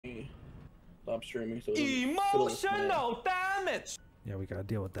stop streaming. So Emotional damage. Yeah, we gotta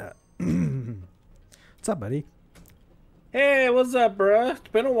deal with that. What's up, buddy? Hey, what's up, bruh? It's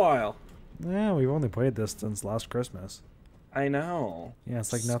been a while. Yeah, we've only played this since last Christmas. I know. Yeah,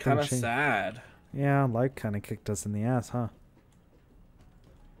 it's like nothing kind of changed. sad. Yeah, life kind of kicked us in the ass, huh?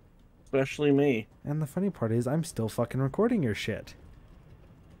 Especially me. And the funny part is, I'm still fucking recording your shit.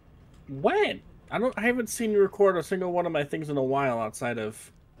 When? I haven't seen you record a single one of my things in a while outside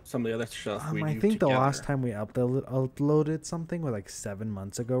of some of the other stuff we do I think together. the last time we uploaded something was like 7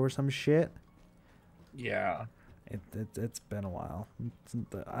 months ago or some shit. Yeah. It's been a while.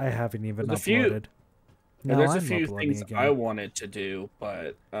 I haven't even There's uploaded. There's I'm a few uploading things again. I wanted to do,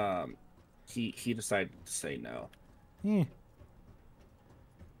 but he decided to say no. Yeah.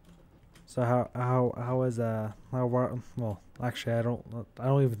 So how is well, actually I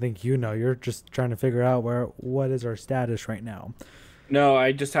don't even think you know. You're just trying to figure out what is our status right now. No,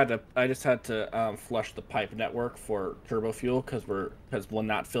 I just had to flush the pipe network for turbo fuel because when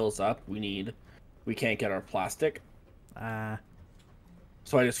that fills up, we can't get our plastic.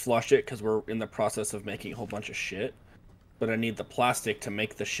 So I just flush it because we're in the process of making a whole bunch of shit, but I need the plastic to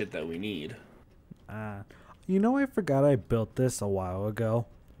make the shit that we need. You know, I forgot I built this a while ago.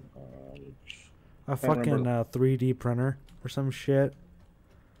 A fucking 3D printer or some shit.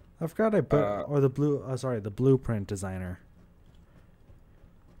 I forgot I built or the blueprint designer.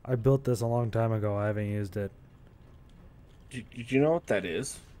 I built this a long time ago. I haven't used it. Did you know what that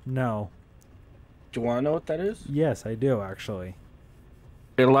is? No. Do you want to know what that is? Yes, I do actually.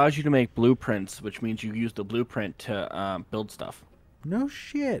 It allows you to make blueprints, which means you use the blueprint to build stuff. No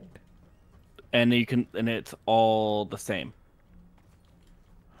shit. And it's all the same.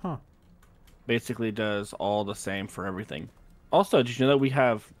 Huh. Basically does all the same for everything. Also, did you know that we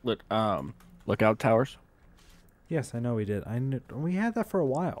have lookout towers? Yes, I know we did. We had that for a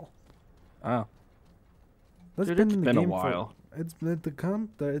while. Oh. That's Dude, been it's in the been a game while. It's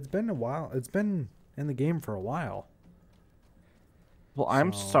been a while. It's been in the game for a while. Well,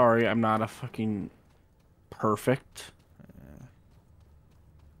 I'm sorry, I'm not a fucking perfect.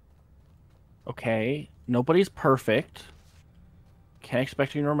 Okay, nobody's perfect. Can't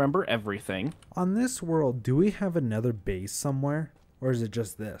expect you to remember everything. On this world, do we have another base somewhere, or is it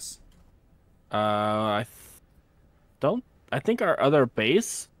just this? I think our other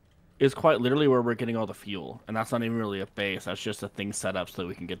base is quite literally where we're getting all the fuel, and that's not even really a base. That's just a thing set up so that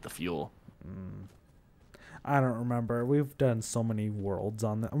we can get the fuel. I don't remember. We've done so many worlds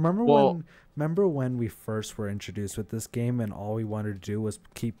on that. Remember when we first were introduced with this game and all we wanted to do was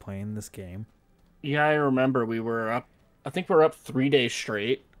keep playing this game? Yeah, I remember. I think we were up 3 days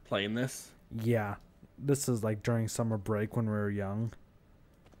straight playing this. Yeah. This is like during summer break when we were young.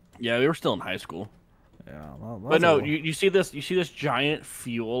 Yeah, we were still in high school. Yeah. But no, you see this giant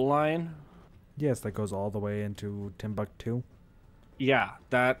fuel line? Yes, that goes all the way into Timbuktu. Yeah,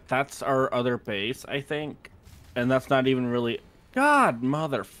 that's our other base, I think. And that's not even really... God,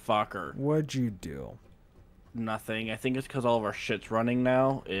 motherfucker. What'd you do? Nothing. I think it's because all of our shit's running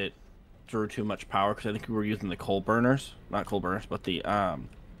now. It drew too much power because I think we were using the coal burners. Not coal burners, but the some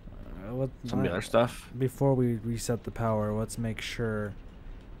of the other stuff. Before we reset the power, let's make sure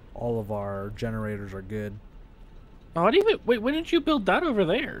all of our generators are good. Oh, wait, when did you build that over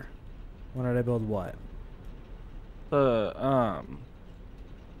there? When did I build what?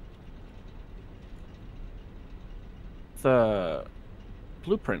 The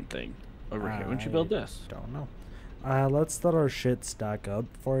blueprint thing over here. When did you build this? Don't know. Let's let our shit stack up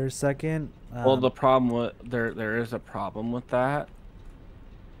for a second. Well, the problem with there is a problem with that.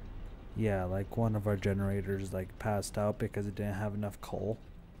 Yeah, like one of our generators like passed out because it didn't have enough coal.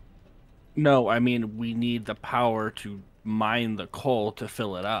 No, I mean we need the power to mine the coal to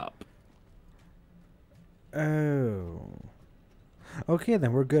fill it up. Oh. Okay,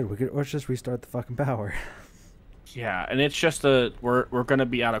 then we're good. Let's just restart the fucking power. Yeah, and it's just we're gonna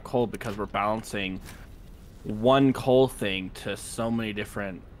be out of coal because we're balancing one coal thing to so many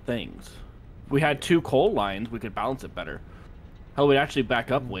different things. If we had 2 coal lines, we could balance it better. Hell, we'd actually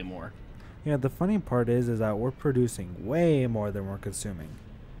back up way more. Yeah, the funny part is that we're producing way more than we're consuming.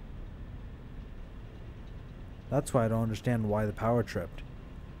 That's why I don't understand why the power tripped.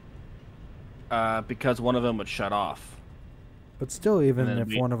 Because one of them would shut off. But still, even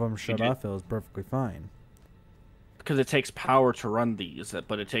if one of them shut off, it was perfectly fine. Because it takes power to run these,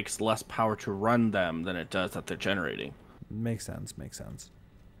 but it takes less power to run them than it does that they're generating. Makes sense, makes sense.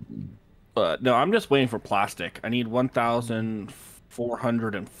 But no, I'm just waiting for plastic. I need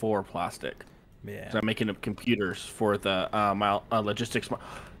 1,404 plastic. Yeah. So I'm making up computers for the logistics.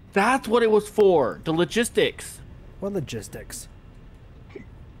 That's what it was for. The logistics. What logistics?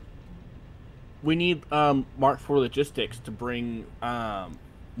 we need Mark 4 logistics to bring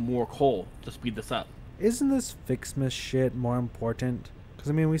more coal to speed this up. Isn't this Ficsmas shit more important? Because,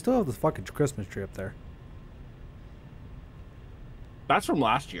 I mean, we still have the fucking Christmas tree up there. That's from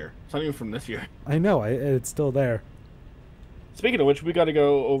last year. It's not even from this year. I know, it's still there. Speaking of which, we got to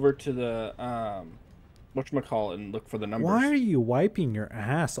go over to the whatchamacallit and look for the numbers. Why are you wiping your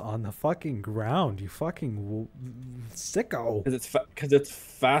ass on the fucking ground, you fucking sicko? Because it's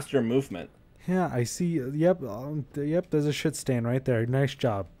faster movement. Yeah, I see. Yep, yep. There's a shit stain right there. Nice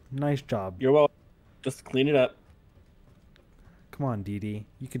job. Nice job. You're welcome. Just clean it up. Come on, DD.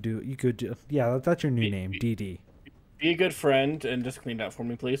 You could do. You could do. Yeah, that's your new name, DD. Be a good friend and just clean it up for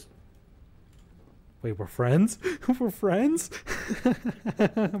me, please. Wait, we're friends? We're friends?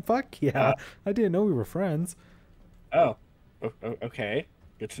 Fuck yeah! I didn't know we were friends. Oh, okay.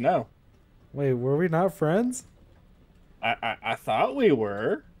 Good to know. Wait, were we not friends? I thought we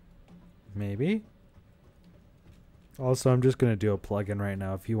were. Maybe. Also, I'm just gonna do a plug-in right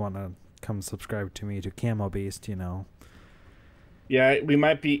now. If you want to come subscribe to me to Camo Beast, you know. Yeah, we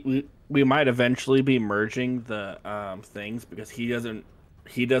might eventually be merging the things because he doesn't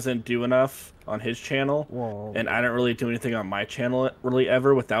do enough on his channel. Whoa. And I don't really do anything on my channel really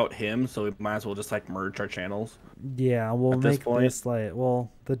ever without him, so we might as well just like merge our channels. Yeah, we'll make this like,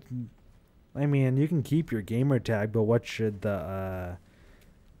 well, I mean, you can keep your gamer tag, but what should the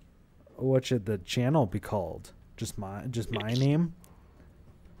channel be called? Just my name?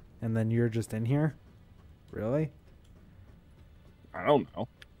 And then you're just in here? Really? I don't know.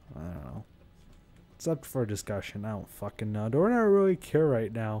 I don't know. It's up for discussion. I don't fucking know. Don't I really care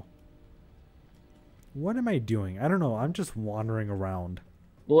right now? What am I doing? I don't know. I'm just wandering around.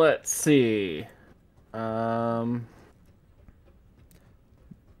 Let's see. Did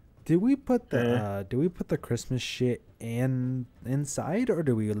we put the Christmas shit inside or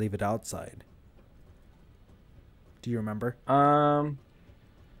do we leave it outside? Do you remember? I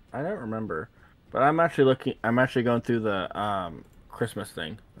don't remember. But I'm actually going through the Christmas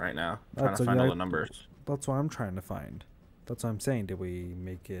thing right now, trying to find all the numbers. That's what I'm trying to find. That's what I'm saying. Did we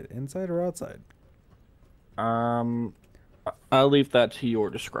make it inside or outside? I'll leave that to your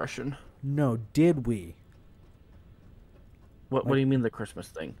discretion. No, did we? What do you mean the Christmas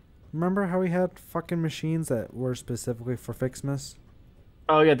thing? Remember how we had fucking machines that were specifically for Ficsmas?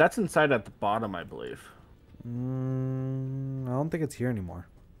 Oh yeah, that's inside at the bottom, I believe. I don't think it's here anymore.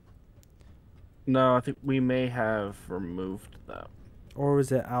 No, I think we may have removed that. Or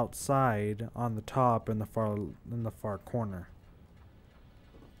was it outside on the top in the far corner?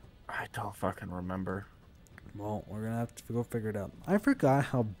 I don't fucking remember. Well, we're gonna have to go figure it out. I forgot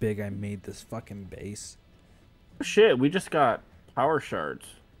how big I made this fucking base. Shit, we just got power shards.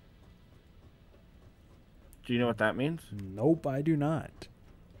 Do you know what that means? Nope, I do not.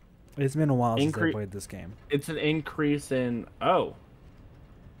 It's been a while since I played this game. It's an increase in... Oh,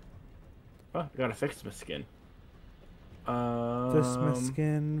 we got a Ficsmas skin. Ficsmas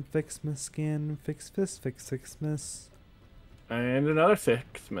skin, Ficsmas skin, Ficsmas. And another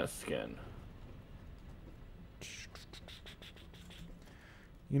Ficsmas skin.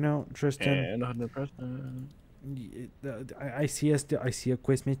 You know, Tristan. And 100%. I see a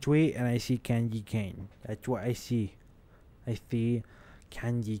Christmas tree and I see candy cane. That's what I see. I see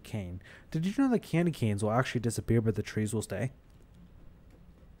candy cane. Did you know that candy canes will actually disappear, but the trees will stay?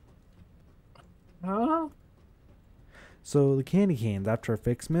 Huh? So the candy canes after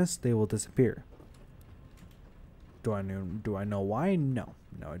Ficsmas, they will disappear. Do I know why? No,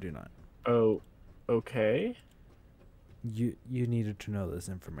 I do not. Oh, okay. You needed to know this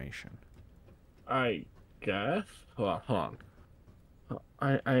information. I guess. Hold on.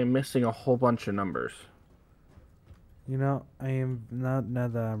 I am missing a whole bunch of numbers. You know, I am not. Now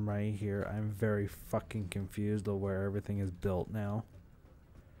that I'm right here, I'm very fucking confused of where everything is built now.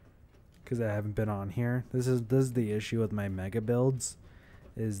 Because I haven't been on here. This is the issue with my mega builds,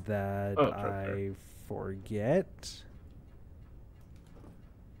 is that I forget.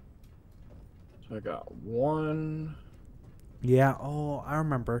 So I got one. Yeah. Oh, I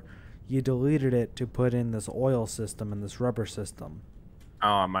remember. You deleted it to put in this oil system and this rubber system. Oh,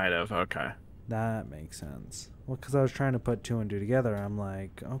 I might have. Okay. That makes sense. Well, because I was trying to put 2 and 2 together. I'm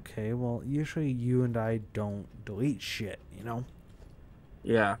like, okay, well, usually you and I don't delete shit, you know?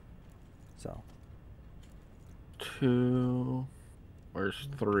 Yeah. So. 2. Where's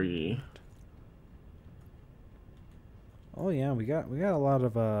 3? Oh yeah, we got a lot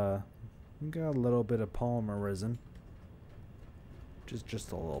of we got a little bit of polymer resin.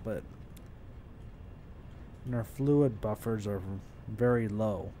 Just a little bit. And our fluid buffers are very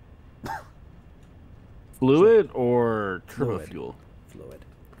low. Fluid or turbo fuel? Fluid.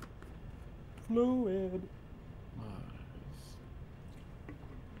 fluid.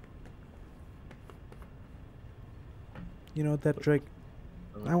 You know that, Drake?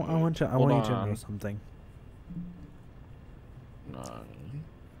 I want you to know something.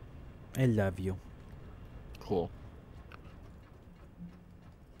 I love you. Cool.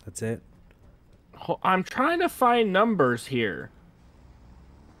 That's it. I'm trying to find numbers here.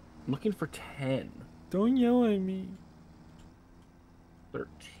 I'm looking for 10. Don't yell at me.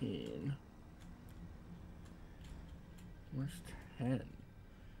 13. Where's 10?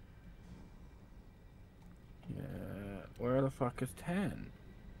 Yeah, where the fuck is 10?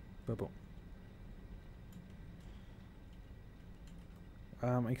 Bubble.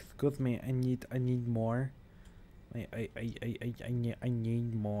 Excuse me. I need more. I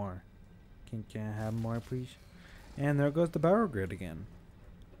need more. Can I have more, please? And there goes the power grid again.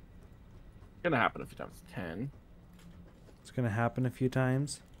 It's gonna happen a few times. 10. It's gonna happen a few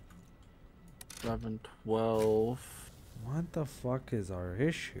times. 11, 12. What the fuck is our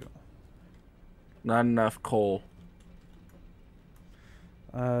issue? Not enough coal.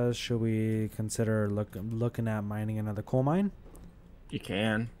 Should we consider looking at mining another coal mine? You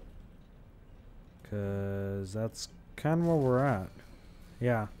can. Cause that's kind of where we're at.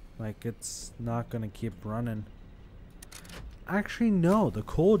 Yeah, like it's not gonna keep running. Actually, no. The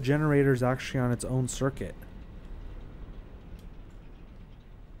coal generator's actually on its own circuit.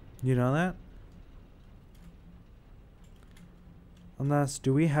 You know that? Unless,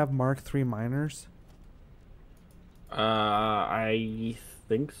 do we have Mark III miners? I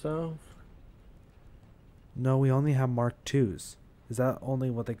think so. No, we only have Mark IIs. Is that only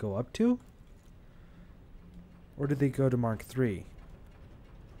what they go up to? Or did they go to Mark III?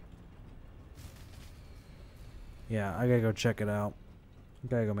 Yeah, I gotta go check it out.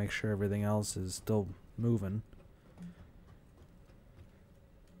 Gotta go make sure everything else is still moving.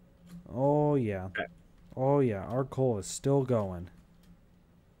 Oh yeah. Okay. Oh yeah, our coal is still going.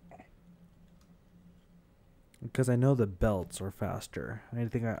 Because I know the belts are faster.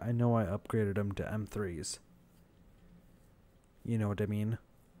 I know I upgraded them to M3s. You know what I mean?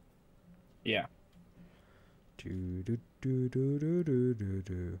 Yeah. Do do do do do do do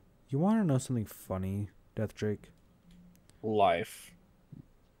do. You want to know something funny, Death Drake? Life.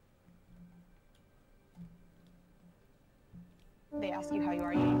 They ask you how you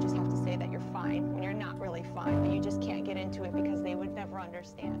are, you just have to say that you're fine when you're not really fine, but you just can't get into it because they would never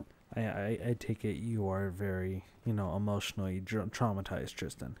understand. I take it you are very, emotionally traumatized,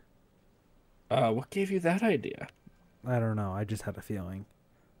 Tristan. What gave you that idea? I don't know. I just had a feeling.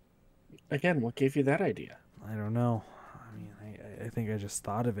 Again, what gave you that idea? I don't know. I mean, I think I just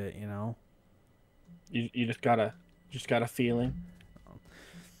thought of it, You just got a feeling.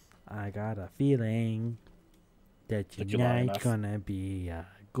 I got a feeling that tonight's gonna be a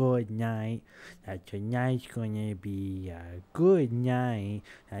good night. That tonight's gonna be a good night.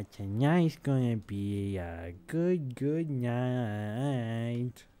 That tonight's gonna be a good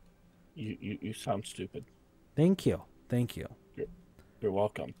night. You sound stupid. Thank you. Thank you. You're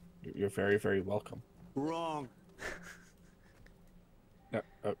welcome. You're very, very welcome. Wrong.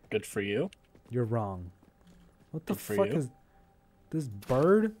 Good for you. You're wrong. What the Good for fuck you. is this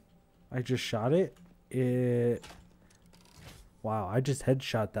bird? I just shot it. Wow, I just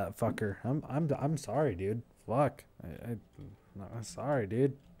headshot that fucker. I'm sorry, dude. Fuck. I'm sorry,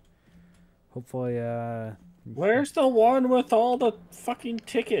 dude. Hopefully, Where's the one with all the fucking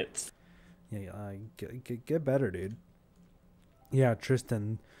tickets? yeah, get better, dude. Yeah,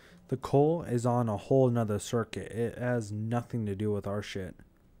 Tristan, the coal is on a whole nother circuit. It has nothing to do with our shit.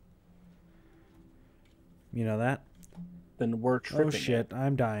 You know that? Then we're tripping. Oh shit,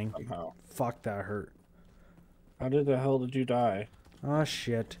 I'm dying. Somehow. Fuck, that hurt. How did the hell did you die? Oh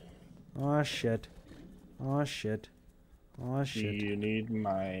shit. Oh shit. Oh shit. Oh Do shit. you need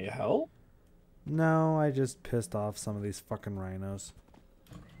my help? No, I just pissed off some of these fucking rhinos.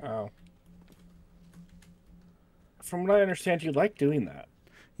 Oh. From what I understand, you like doing that.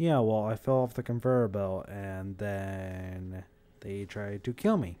 Yeah, well, I fell off the conveyor belt and then they tried to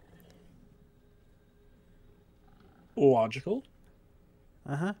kill me. Logical.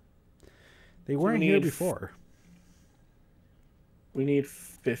 Uh-huh. They weren't here before. We need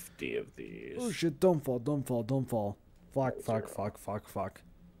 50 of these. Oh shit, don't fall, don't fall, don't fall. Fuck.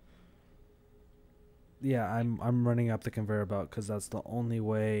 Yeah, I'm running up the conveyor belt because that's the only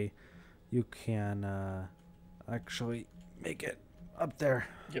way you can actually make it up there.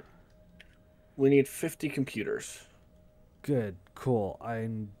 Yep. We need 50 computers. Good, cool.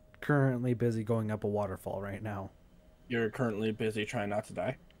 I'm currently busy going up a waterfall right now. You're currently busy trying not to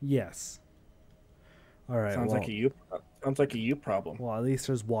die? Yes. All right. Sounds like a you. Sounds like a you problem. Well, at least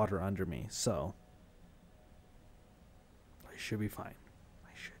there's water under me, so I should be fine. I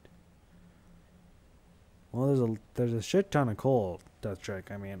should. Well, there's a shit ton of coal, Death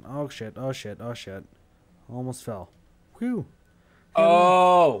Trick. I mean, oh shit, oh shit, oh shit. Almost fell. Whew.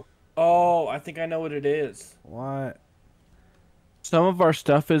 Oh, I think I know what it is. What? Some of our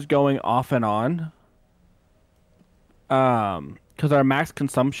stuff is going off and on. Because our max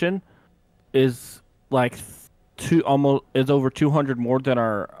consumption is like over 200 more than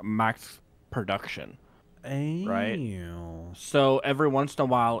our max production. Right? So every once in a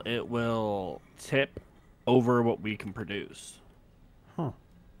while it will tip over what we can produce. Huh.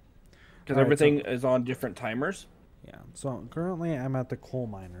 Because everything is on different timers. Yeah. So currently I'm at the coal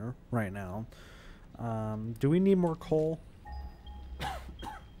miner right now. Do we need more coal?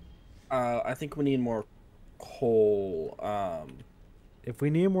 I think we need more coal. If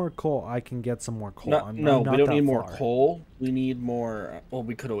we need more coal, I can get some more coal. We don't need more coal. We need more. Well,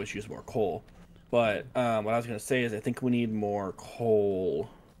 we could always use more coal. But what I was going to say is I think we need more coal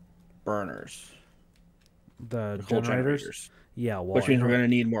burners. The coal generators? Yeah, well, which means we're going to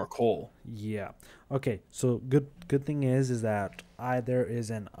need more coal. Yeah. Okay, so good thing is that there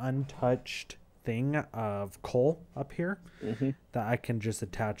is an untouched thing of coal up here that I can just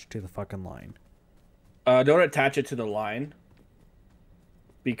attach to the fucking line. Don't attach it to the line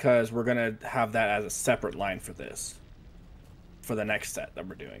because we're going to have that as a separate line for this. For the next set that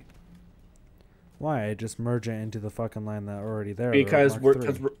we're doing. Why? I just merge it into the fucking line that already there. Because we're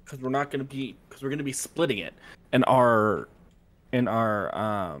not going to be we're going to be splitting it, and our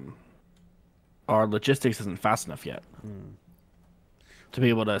logistics isn't fast enough yet to be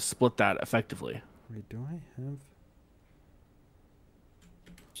able to split that effectively. Wait, do I have?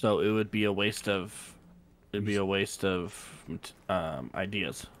 So it would be a waste of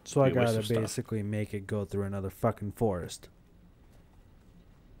ideas. So I gotta basically make it go through another fucking forest.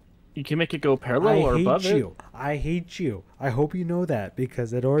 You can make it go parallel or above it. I hate you. I hope you know that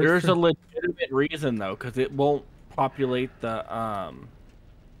because it already. There's a legitimate reason though, because it won't populate the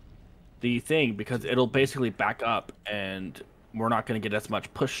thing because it'll basically back up and we're not going to get as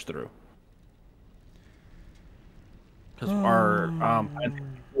much push through. Because our plans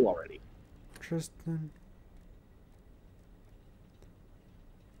are full already. Tristan.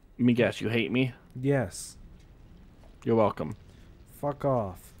 Let me guess, you hate me? Yes. You're welcome. Fuck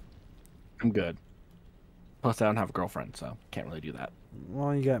off. I'm good. Plus, I don't have a girlfriend, so can't really do that.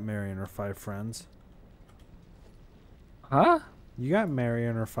 Well, you got Mary and her 5 friends. Huh? You got Mary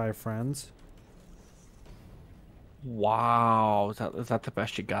and her 5 friends. Wow. Is that the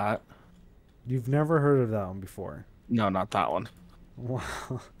best you got? You've never heard of that one before. No, not that one.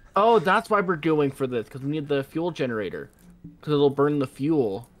 Wow. Oh, that's why we're doing for this, because we need the fuel generator. Because it'll burn the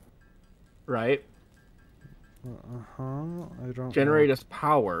fuel. Right? I don't generate us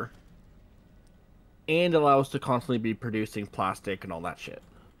power. And allow us to constantly be producing plastic and all that shit.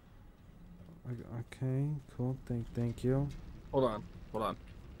 Okay, cool. Thank you. Hold on.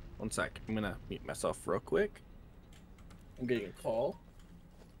 1 sec. I'm gonna mute myself real quick. I'm getting a call.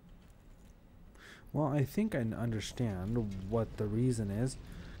 Well, I think I understand what the reason is,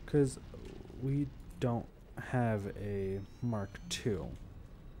 because we don't have a Mark II.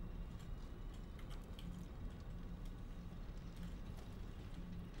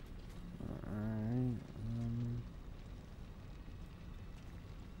 Alright.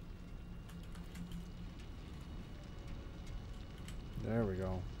 There we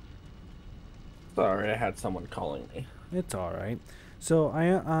go. Sorry, I had someone calling me. It's all right. So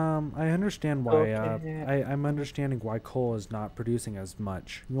I understand why I'm understanding why coal is not producing as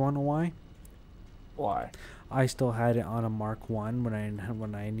much. You wanna know why? Why? I still had it on a Mark 1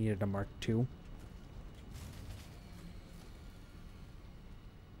 when I needed a Mark 2.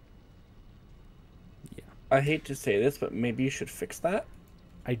 Yeah. I hate to say this, but maybe you should fix that.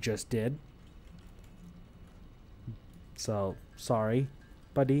 I just did. So, sorry,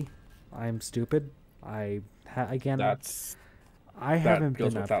 buddy. I'm stupid. I haven't been up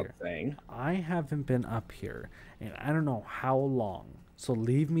here. Saying. I haven't been up here, and I don't know how long. So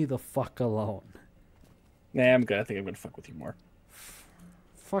leave me the fuck alone. Nah, I'm good. I think I'm gonna fuck with you more.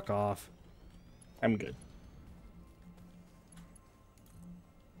 Fuck off. I'm good.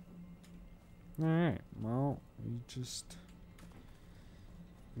 Alright, well, we just...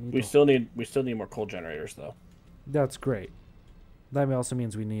 We still need more coal generators, though. That's great. That also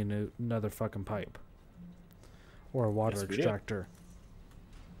means we need another fucking pipe. Or a water extractor.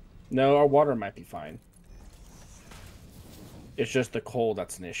 No, our water might be fine. It's just the coal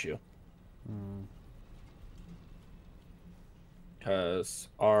that's an issue. Because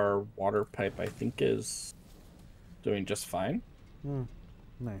our water pipe, I think, is Doing just fine.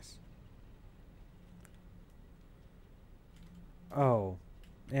 Nice. Oh,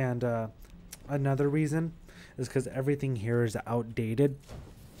 and another reason is because everything here is outdated.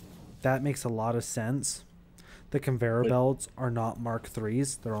 That makes a lot of sense. The conveyor belts are not Mark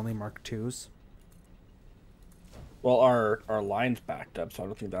 3s, they're only Mark 2s. Well, our line's backed up, so I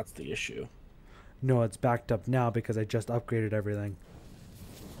don't think that's the issue. No, it's backed up now because I just upgraded everything.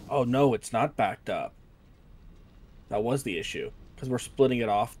 Oh, no, it's not backed up. That was the issue. Because we're splitting it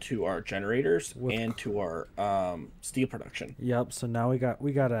off to our generators and to our steel production. Yep, so now we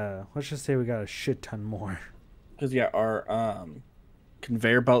got a, let's just say we got a shit ton more. Because, yeah, our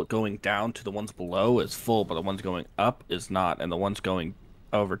conveyor belt going down to the ones below is full, but the ones going up is not, and the ones going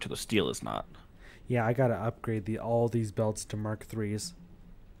over to the steel is not. Yeah, I gotta upgrade all these belts to Mark 3s.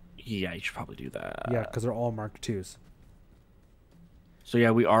 Yeah, you should probably do that. Yeah, because they're all Mark 2s. So yeah,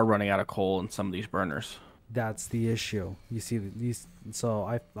 we are running out of coal in some of these burners. That's the issue. You see these, so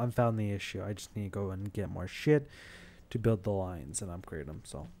I found the issue. I just need to go and get more shit to build the lines and upgrade them.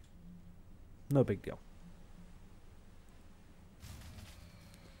 So no big deal.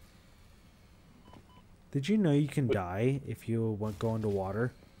 Did you know you can die if you go into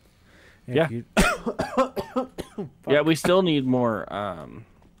water? And yeah. Yeah, we still need more.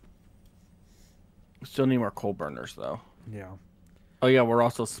 Still need more coal burners though. Yeah. Oh yeah, we're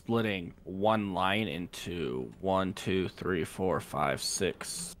also splitting one line into 1, 2, 3, 4, 5,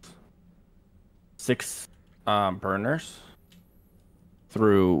 6 burners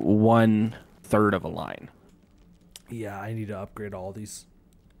through 1/3 of a line. Yeah, I need to upgrade all these.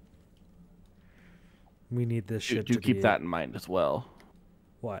 We need this shit. Do keep that in mind as well.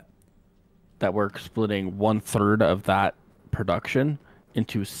 What? That we're splitting 1/3 of that production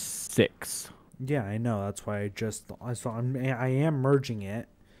into 6. Yeah, I know. That's why I am merging it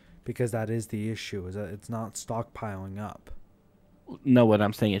because that is the issue. Is that it's not stockpiling up. No, what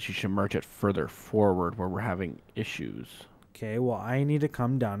I'm saying is you should merge it further forward where we're having issues. Okay, well I need to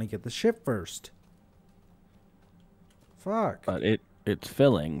come down and get the ship first. Fuck. But it's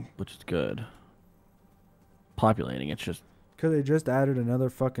filling, which is good. Populating, it's just because they just added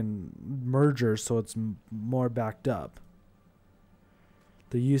another fucking merger, so it's more backed up.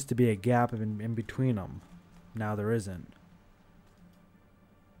 There used to be a gap in between them. Now there isn't.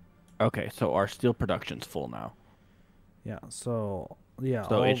 Okay, so our steel production's full now. Yeah, so yeah.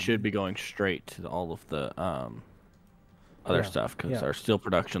 So it should be going straight to all of the other stuff because our steel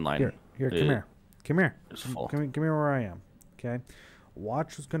production line. Here, come here. Is full. Come here where I am. Okay,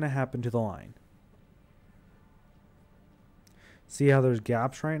 watch what's gonna happen to the line. See how there's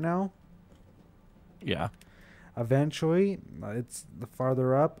gaps right now? Yeah. Eventually, it's the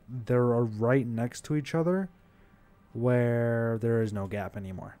farther up, they're right next to each other where there is no gap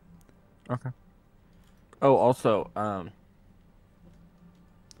anymore. Okay. Oh, also,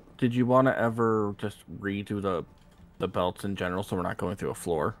 did you want to ever just redo the belts in general so we're not going through a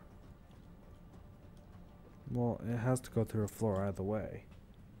floor? Well, it has to go through a floor either way.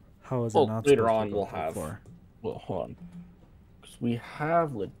 How is Well, it not later supposed on to go we'll through a have floor? Well, hold on. Because we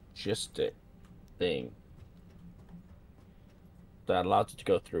have logistic thing that allows it to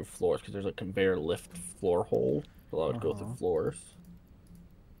go through floors because there's a conveyor lift floor hole to allow it to go through floors.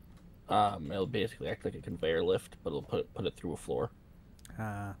 It'll basically act like a conveyor lift, but it'll put it through a floor.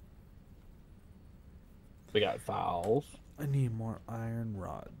 We got valves. I need more iron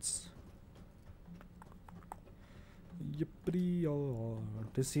rods. Yippity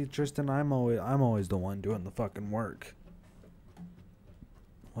to see Tristan, I'm always the one doing the fucking work.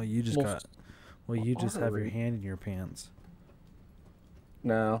 Well, you just have your hand in your pants.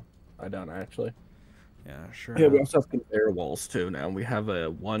 No, I don't actually. Yeah, sure. Yeah, we also have conveyor walls too now. We have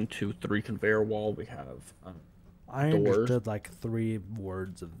a 1, 2, 3 conveyor wall. We have I doors. understood like 3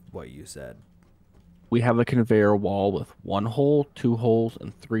 words of what you said. We have a conveyor wall with 1 hole, 2 holes,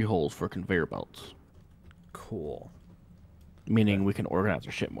 and 3 holes for conveyor belts. Cool. Meaning we can organize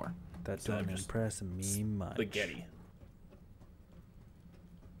our shit more. That don't impress me much. Spaghetti.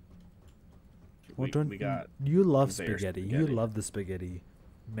 Well, we got you love spaghetti. You love the spaghetti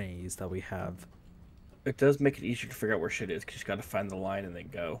maze that we have. It does make it easier to figure out where shit is because you got to find the line and then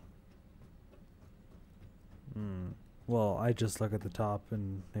go. Well, I just look at the top,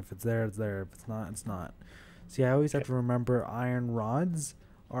 and if it's there, it's there. If it's not, it's not. See, I always have to remember iron rods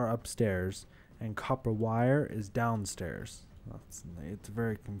are upstairs, and copper wire is downstairs. It's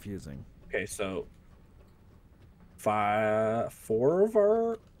very confusing. Okay, so 4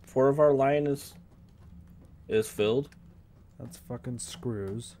 of our line is filled. That's fucking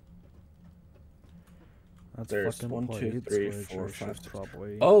screws. That's There's fucking 1, 2, plates, 3, which 4, I 5, should 6.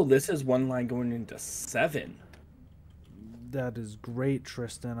 probably. Oh, this is one line going into 7. That is great,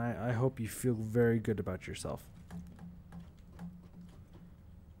 Tristan. I hope you feel very good about yourself.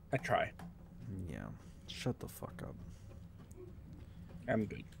 I try. Yeah. Shut the fuck up. I'm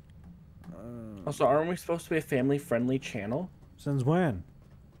good. Also, aren't we supposed to be a family-friendly channel? Since when?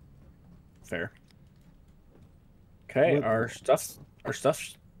 Fair. Okay, What- our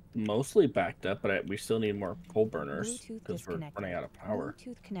stuff's mostly backed up, but we still need more coal burners Bluetooth because we're disconnected. running out of power.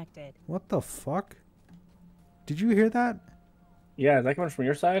 Bluetooth connected. What the fuck? Did you hear that? Yeah, is that coming from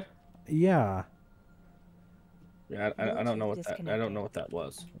your side? Yeah. Yeah, I don't know what that. I don't Disconnected. know what that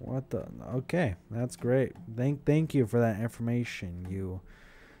was. What the? Okay, that's great. Thank you for that information, you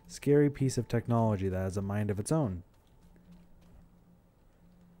scary piece of technology that has a mind of its own.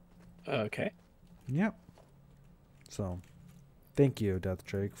 Okay. Yep. So, thank you, Death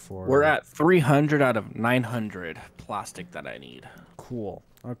Drake, for... We're at 300 out of 900 plastic that I need. Cool.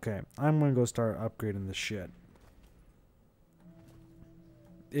 Okay, I'm gonna go start upgrading this shit.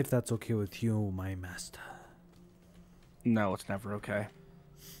 If that's okay with you, my master. No, it's never okay.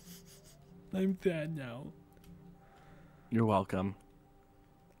 I'm sad now. You're welcome.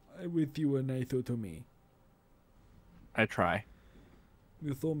 I'm with you and I thought to me. I try.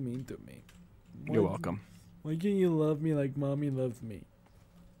 You're so mean to me. You're welcome. Why can't you love me like mommy loves me?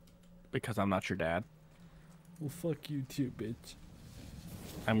 Because I'm not your dad. Well, fuck you too, bitch.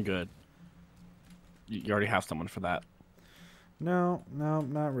 I'm good. You already have someone for that. No,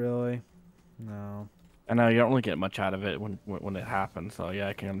 not really. No. I know you don't really get much out of it when it happens, so yeah,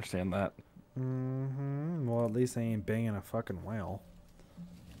 I can understand that. Mm-hmm. Well, at least I ain't banging a fucking whale.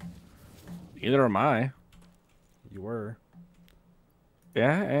 Neither am I. You were.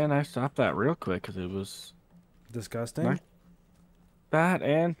 Yeah, and I stopped that real quick because it was Disgusting? that,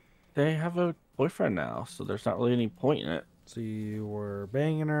 and they have a boyfriend now, so there's not really any point in it. So you were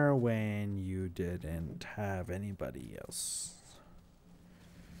banging her when you didn't have anybody else.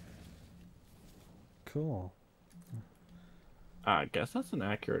 Cool. I guess that's an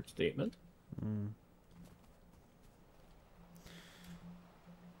accurate statement. Mm.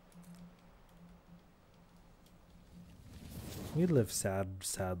 We live sad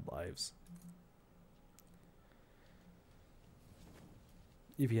lives.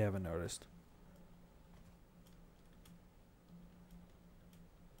 If you haven't noticed.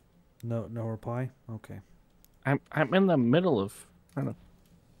 No reply? Okay. I'm in the middle of kind of.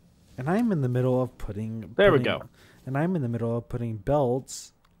 And I'm in the middle of putting... There we go. And I'm in the middle of putting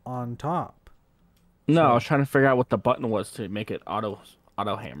belts on top. No, So- I was trying to figure out what the button was to make it auto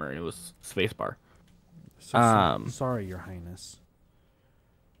hammer, and it was spacebar. Sorry, Your Highness.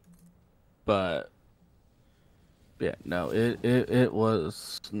 But yeah, no, it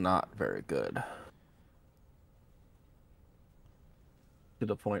was not very good. To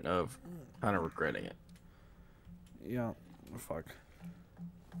the point of kind of regretting it. Yeah. Fuck.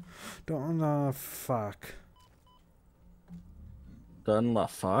 Don't fuck. Done la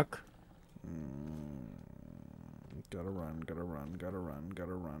fuck. Gotta run.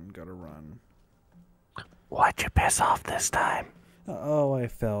 Why'd you piss off this time? Oh, I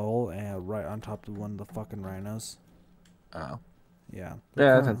fell right on top of one of the fucking rhinos. Oh. Yeah.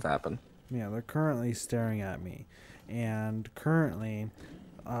 Yeah, that tends to happen. Yeah, they're currently staring at me. And currently,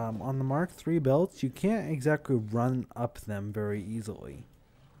 on the Mark III belts, you can't exactly run up them very easily.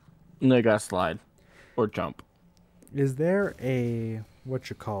 And they gotta slide. Or jump. Is there a...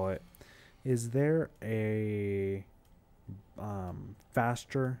 whatchamacallit? Is there a...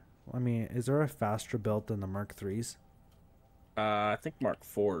 faster... I mean, is there a faster belt than the Mark IIIs? I think Mark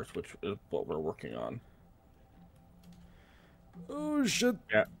IVs, which is what we're working on. Oh, shit.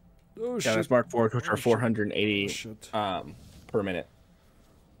 Yeah. Oh, Yeah, shit. there's Mark IVs, which Oh, are shit. 480 Oh, shit. per minute.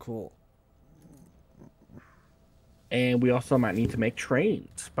 Cool. And we also might need to make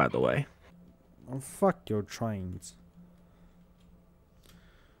trains, by the way. Oh, fuck your trains.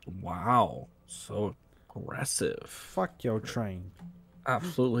 Wow. So aggressive. Fuck your train.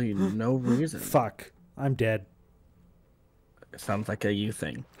 Absolutely no reason. Fuck. I'm dead. It sounds like a you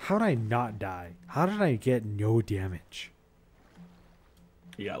thing. How did I not die? How did I get no damage?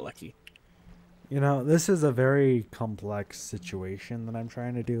 You got lucky. You know, this is a very complex situation that I'm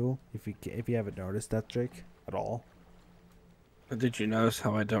trying to do. If you haven't noticed that, Jake, at all. Did you notice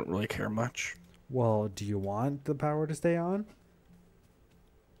how I don't really care much? Well, do you want the power to stay on?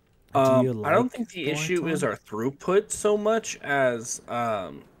 I don't like think the the lights issue is on? our throughput so much as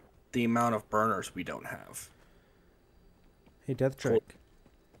the amount of burners we don't have. Hey, Death Drake,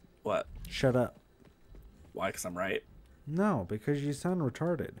 What? shut up. Why? Because I'm right. No, because you sound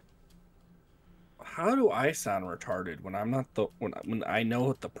retarded. How do I sound retarded when I'm not the when I know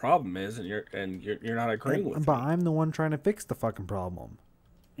what the problem is and you're not agreeing with But me? I'm the one trying to fix the fucking problem.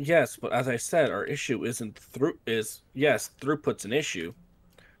 Yes, but as I said, our issue isn't yes, throughput's an issue,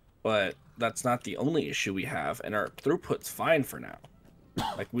 but that's not the only issue we have, and our throughput's fine for now.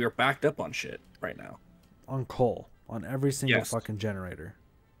 Like we are backed up on shit right now. On coal. On every single Yes. fucking generator.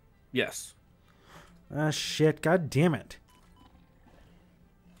 Yes. Ah, shit. God damn it.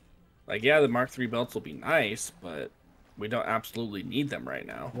 Like, yeah, the Mark III belts will be nice, but we don't absolutely need them right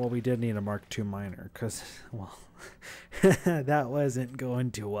now. Well, we did need a Mark II miner, because, well, that wasn't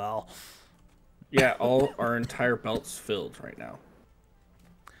going too well. Yeah, all our entire belt's filled right now.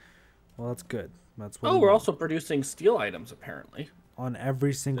 Well, that's good. That's what Oh, we we're want. also producing steel items, apparently. On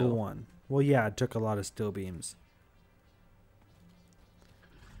every single Still. one. Well, yeah, it took a lot of steel beams.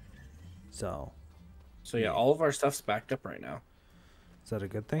 So, So, yeah, all of our stuff's backed up right now is that a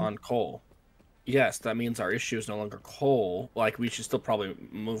good thing? on coal. Yes, that means our issue is no longer coal. Like, we should still probably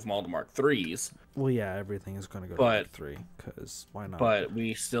move them all to Mark IIIs. Well, yeah, everything is going to go to But- Mark 3, because why not? But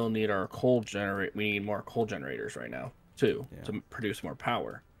we still need our coal we need more coal generators right now, too, Yeah. to produce more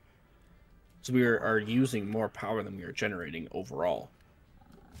power. So we are using more power than we are generating overall.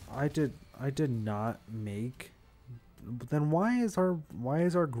 I did not make. Then why is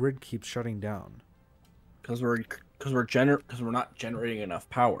our grid keep shutting down? Because we're not generating enough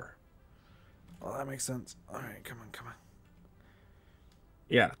power. Well, that makes sense. All right, come on.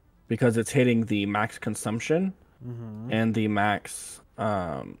 Yeah, because it's hitting the max consumption Mm-hmm. and the max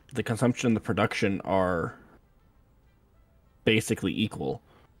the consumption and the production are basically equal.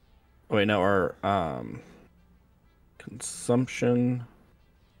 Oh, wait, no, our consumption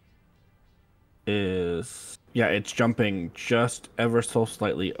is, yeah, it's jumping just ever so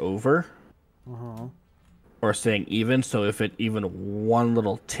slightly over, Uh-huh. or staying even. So if it even one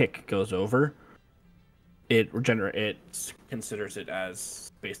little tick goes over, it considers it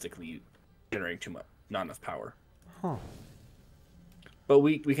as basically generating too much, not enough power. Huh. But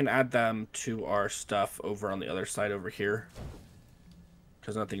we can add them to our stuff over on the other side over here,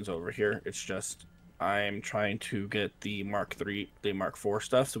 because nothing's over here. It's just I'm trying to get the Mark IV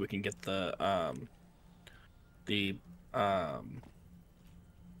stuff so we can get the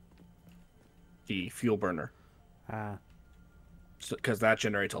fuel burner, Ah. because that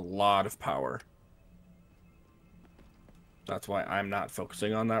generates a lot of power. That's why I'm not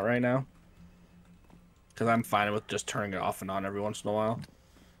focusing on that right now, because I'm fine with just turning it off and on every once in a while.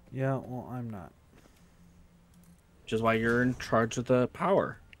 Yeah, well, I'm not. Which is why you're in charge of the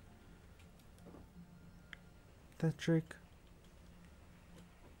power. That trick.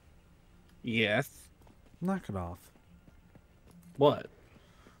 Yes. Knock it off. What?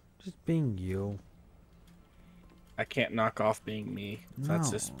 Just being you. I can't knock off being me. That's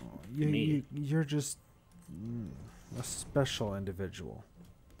No, just me. you're just a special individual.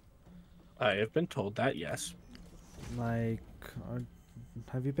 I have been told that, yes. Like,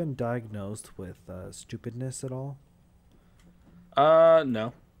 have you been diagnosed with stupidness at all?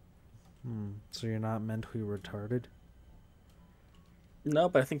 No. So you're not mentally retarded? No,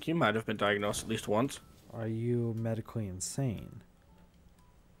 but I think you might have been diagnosed at least once. Are you medically insane?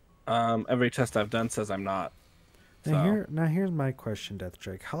 Every test I've done says I'm not. So, Now here's my question, Death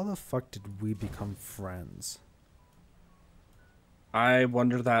Drake. How the fuck did we become friends? I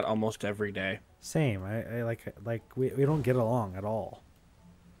wonder that almost every day. Same. I like we don't get along at all.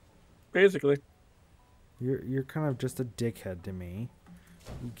 Basically. You're kind of just a dickhead to me.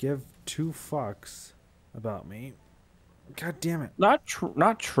 You give two fucks about me. God damn it. Not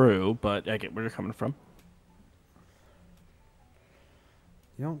true, but I get where you're coming from.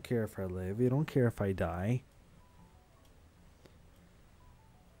 You don't care if I live. You don't care if I die.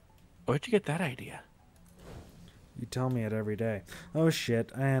 Where'd you get that idea? You tell me it every day. Oh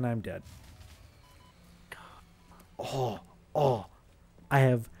shit, and I'm dead. Oh, I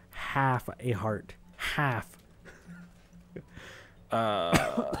have half a heart. Half.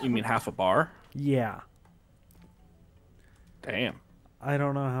 You mean half a bar? Yeah. Damn. I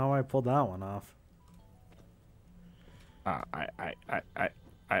don't know how I pulled that one off.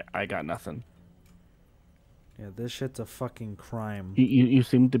 I got nothing. Yeah, this shit's a fucking crime. You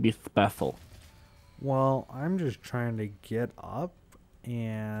seem to be special. Well, I'm just trying to get up,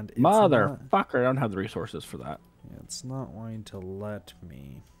 and it's Motherfucker, I don't have the resources for that. it's not wanting to let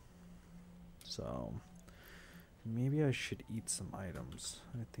me. So, maybe I should eat some items.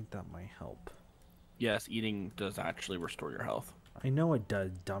 I think that might help. Yes, eating does actually restore your health. I know it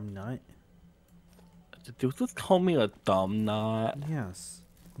does, dumb nut. Did you just call me a dumb nut? Yes.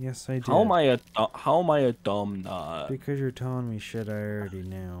 Yes, I did. How am I a dumb nut? Because you're telling me shit I already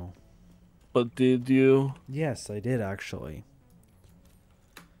know. But did you? Yes, I did actually.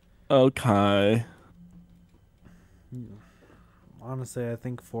 Okay. Honestly, I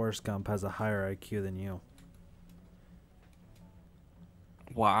think Forrest Gump has a higher IQ than you.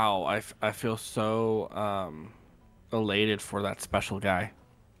 Wow, I feel so elated for that special guy.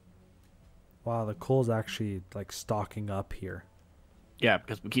 Wow, the coal's actually like stocking up here. Yeah,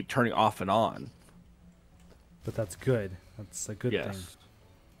 because we keep turning off and on. But that's good. That's a good thing. Yes,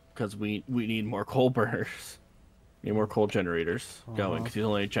 because we need more coal burners. Need more coal generators going because he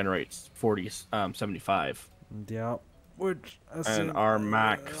only generates 75. Yeah. Which And our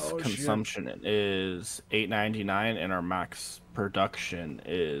max oh shit. consumption is 899, and our max production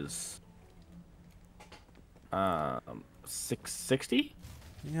is 660.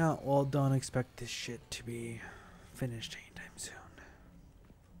 Yeah, well, don't expect this shit to be finished anytime soon.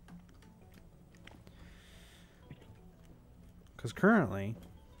 Because currently,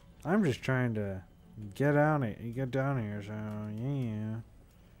 I'm just trying to get down here, so yeah.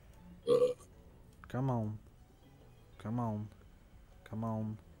 Come on. Come on. Come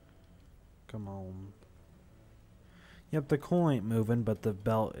on. Come on. Yep, the coal ain't moving, but the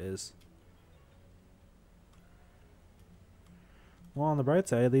belt is. Well, on the bright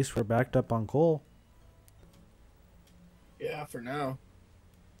side, at least we're backed up on coal. Yeah, for now.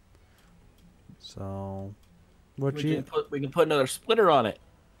 So, what We you can put another splitter on it.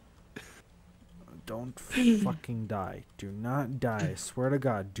 don't fucking die. Do not die. Swear to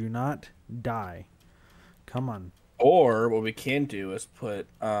God, do not die. Come on. Or what we can do is put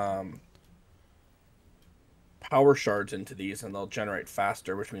power shards into these, and they'll generate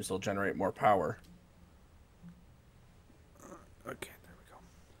faster, which means they'll generate more power. Okay, there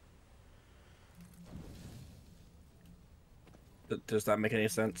we go. Does that make any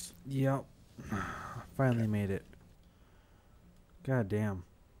sense? Yep. Finally made it. God damn.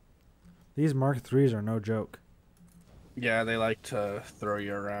 These Mark IIIs are no joke. Yeah, they like to throw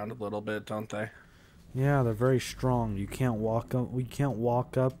you around a little bit, don't they? Yeah, they're very strong. You can't walk up. We can't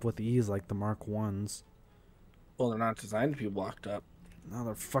walk up with ease like the Mark Ones. Well, they're not designed to be blocked up. No,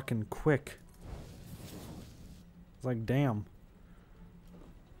 they're fucking quick. It's like, damn.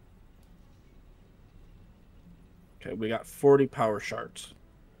 Okay, we got 40 power shards.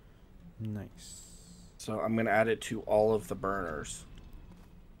 Nice. So I'm going to add it to all of the burners.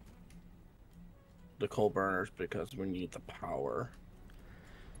 The coal burners, because we need the power.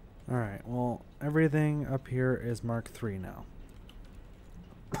 Alright, well, everything up here is Mark III now.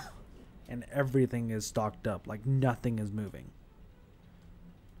 And everything is stocked up. Like, nothing is moving.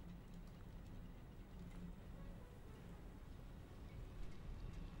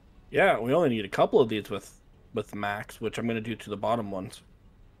 Yeah, we only need a couple of these with max, which I'm going to do to the bottom ones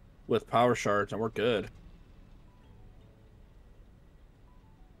with power shards, and we're good.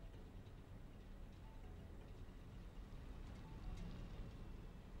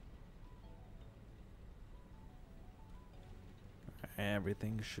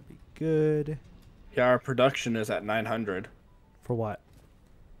 Everything should be good. Yeah, our production is at 900 For what?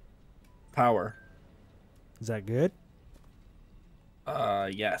 power. Is that good?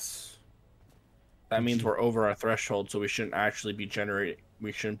 Yes. That means we're over our threshold, so we shouldn't actually be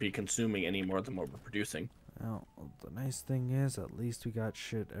we shouldn't be consuming any more than what we're producing. Well, the nice thing is, at least we got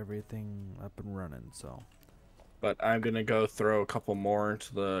everything up and running, so. But I'm going to go throw a couple more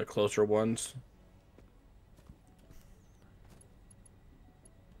into the closer ones.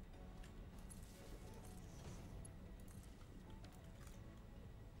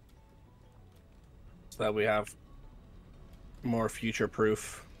 So that we have more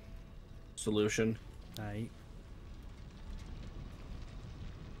future-proof solution. Aight.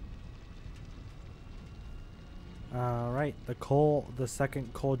 Alright, the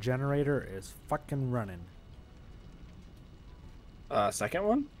second coal generator is fucking running. Second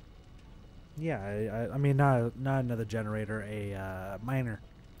one? Yeah, I mean, not another generator, a miner.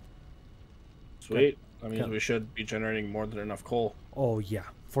 Sweet. That means we should be generating more than enough coal. Oh yeah,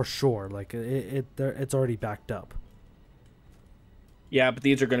 for sure. Like it's already backed up. Yeah, but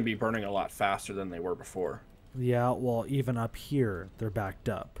these are going to be burning a lot faster than they were before. Yeah, well, even up here, they're backed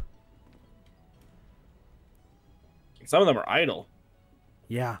up. Some of them are idle.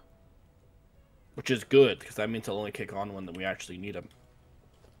 Yeah. Which is good, because that means they'll only kick on when we actually need them.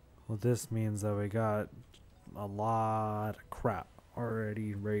 Well, this means that we got a lot of crap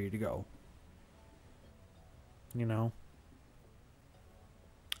already ready to go. You know?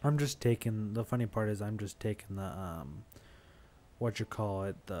 The funny part is I'm just taking the,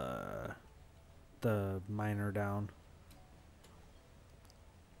 the miner down.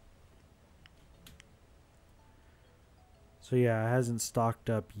 So yeah, it hasn't stocked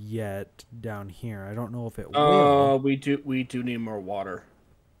up yet down here. I don't know if it will. We do need more water.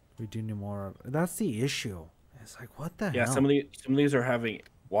 We do need more. That's the issue. It's like, what the Yeah, hell? some of these are having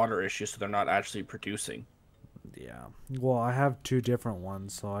water issues, so they're not actually producing. Yeah. Well, I have 2 different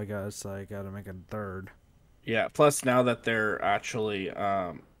ones, so I guess I gotta make a third. Yeah, plus now that they're actually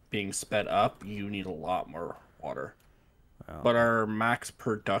being sped up, you need a lot more water. But our max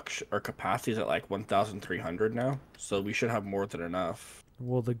production or capacity is at like 1,300 now, so we should have more than enough.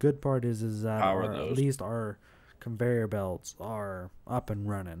 Well, the good part is that Power at those. least our conveyor belts are up and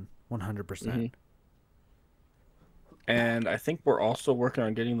running 100%. And I think we're also working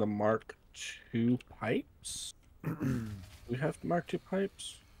on getting the Mark II pipes. We have Mark II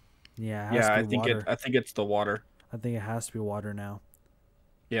pipes. Yeah, it has to be water. I think it's the water. I think it has to be water now.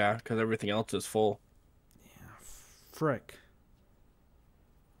 Yeah, because everything else is full. Yeah, frick.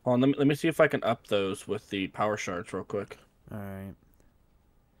 Hold on, let me see if I can up those with the power shards real quick. All right.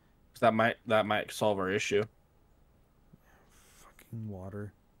 That might solve our issue. Fucking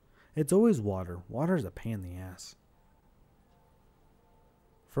water. It's always water. Water's a pain in the ass.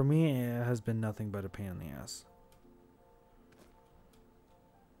 For me, it has been nothing but a pain in the ass.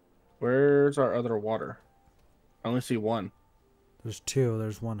 Where's our other water? I only see one. There's 2.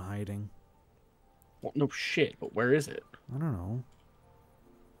 There's 1 hiding. Well, no shit, but where is it? I don't know.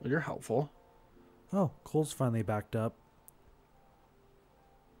 Well, you're helpful. Oh, coal's finally backed up.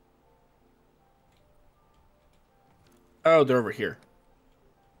 Oh, they're over here.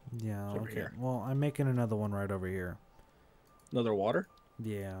 Yeah, It's over okay. here. Well, I'm making another one right over here. Another water?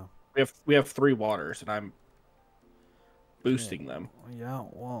 Yeah. We have 3 waters, and I'm boosting them. Yeah,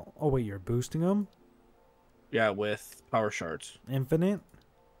 well... Oh, wait, you're boosting them? Yeah, with power shards. Infinite?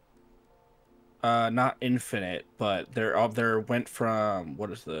 Not infinite, but they're went from...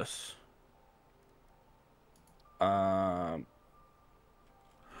 What is this? I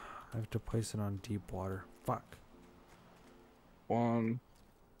have to place it on deep water. Fuck.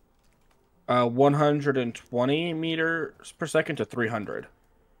 120 meters per second to 300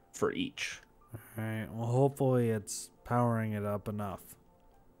 for each. Alright, well, hopefully it's powering it up enough.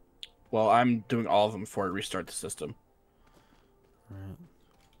 Well, I'm doing all of them before I restart the system. Alright.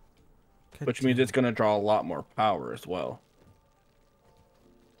 Which means it's going to draw a lot more power as well.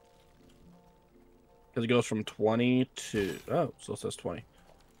 Because it goes from 20 to... Oh, so it says 20.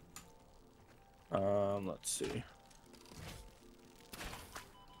 Let's see.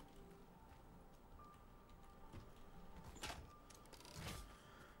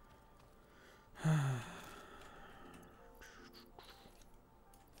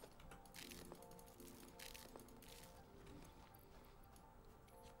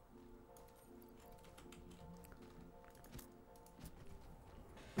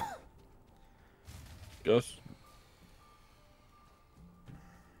 Goes.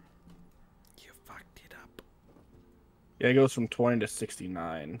 You fucked it up. Yeah, it goes from 20 to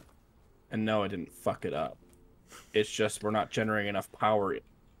 69. And no, I didn't fuck it up. It's just we're not generating enough power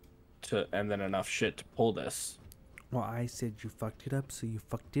to, and then enough shit to pull this. Well, I said you fucked it up, so you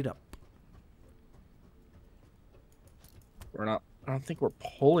fucked it up. We're not, I don't think we're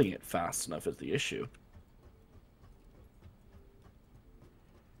pulling it fast enough is the issue.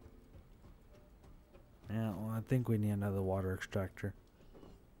 Yeah, well, I think we need another water extractor.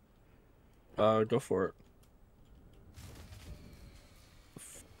 Go for it.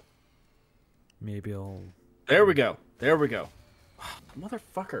 Maybe I'll... There we go. There we go.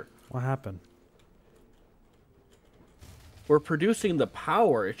 Motherfucker. What happened? We're producing the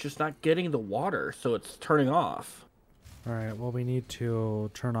power. It's just not getting the water, so it's turning off. Alright, well, we need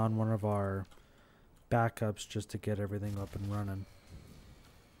to turn on one of our backups just to get everything up and running.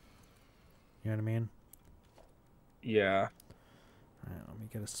 You know what I mean? Yeah. Alright, let me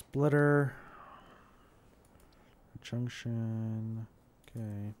get a splitter. A junction.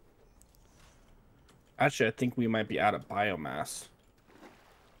 Okay. Actually, I think we might be out of biomass.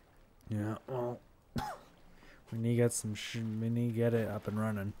 Yeah, well, we need to get some. We need to get it up and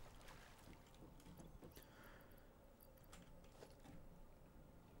running.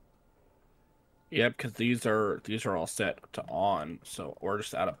 Yep, because these are all set to on, so we're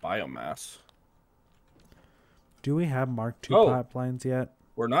just out of biomass. Do we have Mark II Oh. pipelines yet?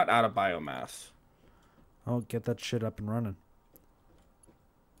 We're not out of biomass. Oh, get that shit up and running.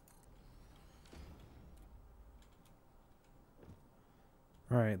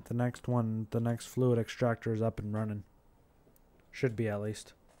 Alright, the next one, the next fluid extractor is up and running. Should be at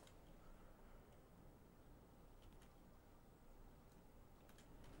least.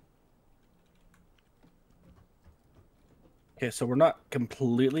 Okay, so we're not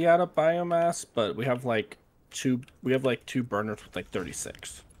completely out of biomass, but we have like like two burners with like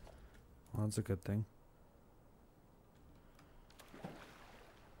 36. Well, that's a good thing.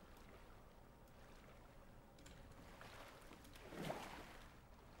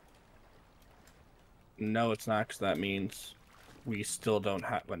 No, it's not, because that means we still don't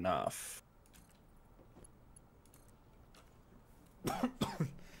have enough. All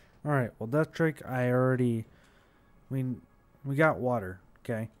right. Well, Death Drake, we got water.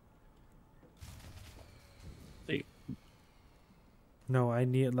 Okay. No,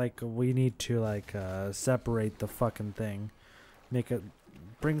 we need to separate the fucking thing.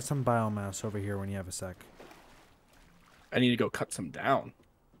 Bring some biomass over here when you have a sec. I need to go cut some down.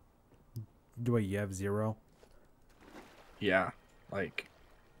 Wait, you have 0? Yeah, like,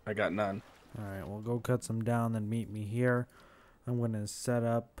 I got none. All right, well, go cut some down, then meet me here. I'm gonna set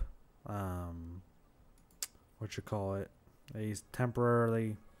up, what you call it, a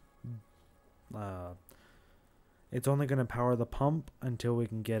temporarily. It's only gonna power the pump until we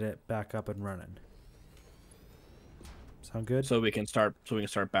can get it back up and running. Sound good? So we can start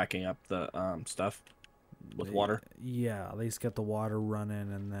backing up the stuff with water. Yeah, at least get the water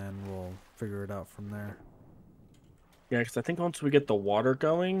running, and then we'll figure it out from there. Yeah, because I think once we get the water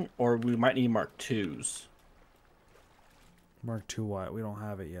going, or we might need Mark IIs. Mark II what? We don't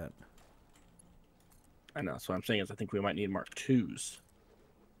have it yet. I know. So what I'm saying is I think we might need Mark IIs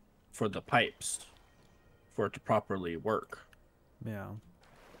for the pipes for it to properly work. Yeah.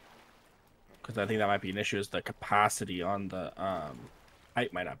 Because I think that might be an issue, is the capacity on the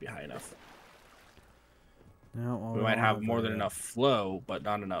pipe might not be high enough. No, well, we might have more than enough flow, but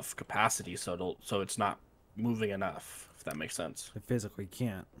not enough capacity, so it's not moving enough, if that makes sense. It physically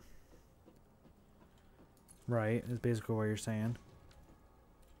can't. Right, is basically what you're saying.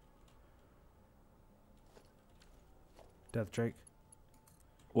 Death Drake.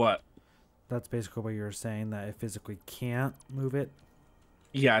 What? That's basically what you're saying, that it physically can't move it.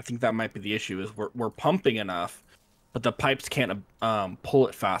 Yeah, I think that might be the issue, is we're pumping enough, but the pipes can't pull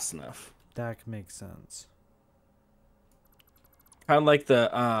it fast enough. That makes sense. Kind of like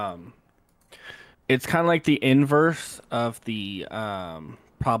the it's kind of like the inverse of the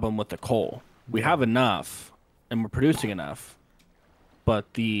problem with the coal. We have enough and we're producing enough,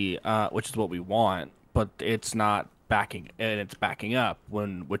 but the which is what we want, but it's not backing, and it's backing up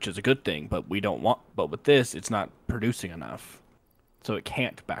which is a good thing, but with this it's not producing enough. So it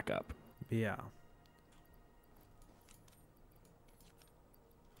can't back up. Yeah.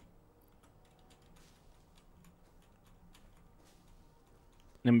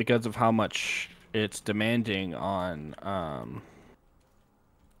 And because of how much it's demanding on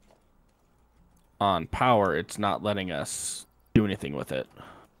power, it's not letting us do anything with it.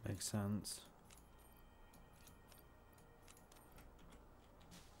 Makes sense.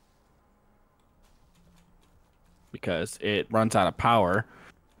 Because it runs out of power,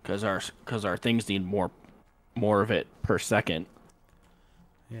 because our things need more of it per second.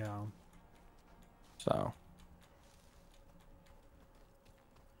 Yeah. So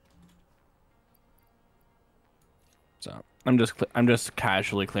I'm just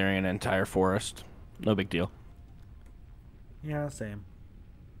casually clearing an entire forest. No big deal. Yeah, same.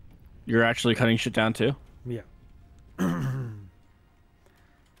 You're actually cutting shit down too? Yeah.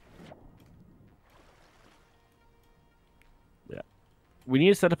 Yeah. We need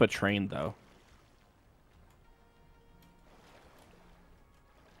to set up a train though.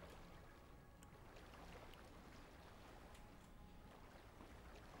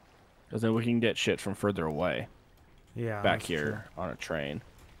 Because then we can get shit from further away. Yeah. Back here on a train.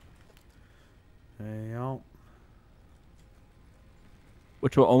 Yeah.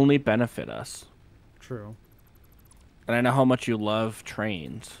 Which will only benefit us. True. And I know how much you love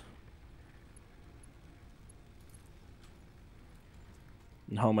trains.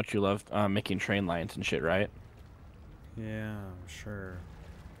 And how much you love making train lines and shit, right? Yeah, sure.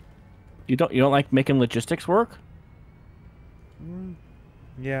 You don't like making logistics work?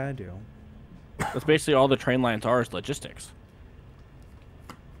 Yeah, I do. That's basically all the train lines are, is logistics.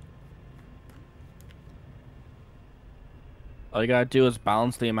 All you gotta do is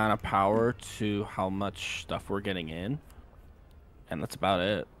balance the amount of power to how much stuff we're getting in. And that's about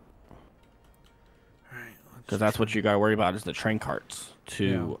it. Because that's what you gotta worry about, is the train carts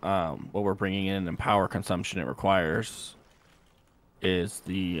to what we're bringing in and power consumption it requires is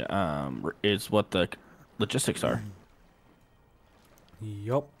what the logistics are.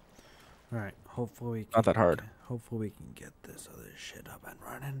 Yup. All right. Hopefully we can Not that hard. Hopefully we can get this other shit up and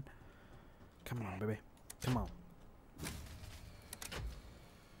running. Come on, baby. Come on.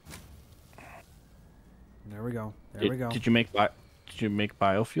 There we go. There we go. Did you make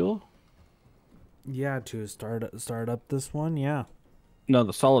biofuel? Yeah, to start up this one, yeah. No,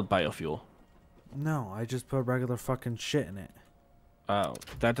 the solid biofuel. No, I just put regular fucking shit in it. Oh,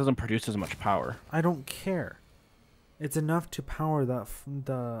 that doesn't produce as much power. I don't care. It's enough to power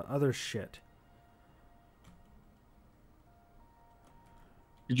the other shit.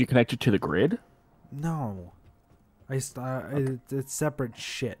 Did you connect it to the grid? No. It's separate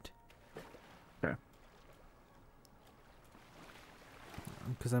shit. Okay.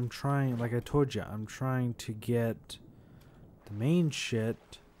 Because I'm trying, like I told you, I'm trying to get the main shit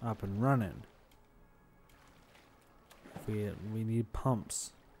up and running. We need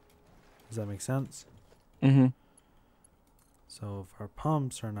pumps. Does that make sense? Mm-hmm. So if our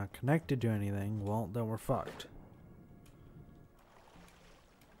pumps are not connected to anything, well, then we're fucked.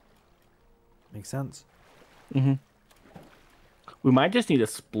 Make sense? Mm-hmm. We might just need to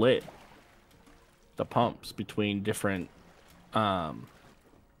split the pumps between different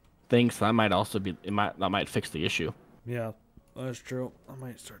things. So that might also be that might fix the issue. Yeah, that's true. I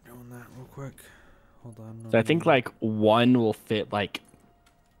might start doing that real quick. Hold on. So I think like one will fit like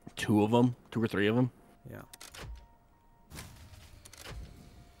two or three of them. Yeah.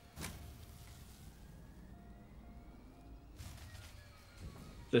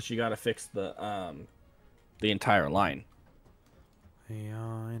 Just you got to fix the entire line. Yeah,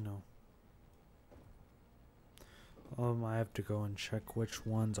 I know. I have to go and check which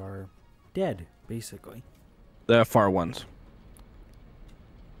ones are dead, basically. The far ones.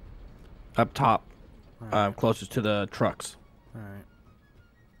 Up top, Alright. closest to the trucks. Alright.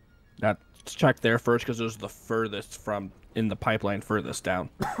 Let's check there first because those are the furthest from in the pipeline, furthest down.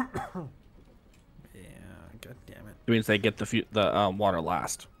 Yeah, god damn it. It means they get the water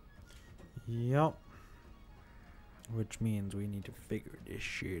last. Yep. Which means we need to figure this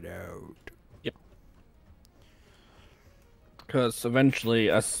shit out. Yep. Because eventually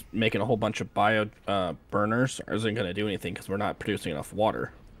us making a whole bunch of bio burners isn't going to do anything because we're not producing enough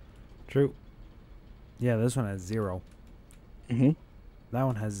water. True. Yeah, this one has 0. Mm-hmm. That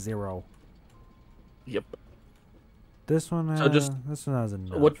one has 0. Yep. This one has, So just this one has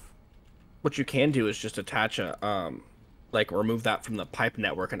enough. What you can do is just attach a like remove that from the pipe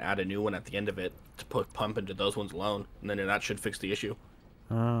network and add a new one at the end of it to put pump into those ones alone, and then that should fix the issue.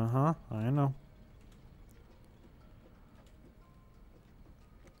 Uh-huh, I know.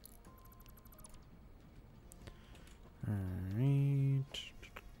 Alright.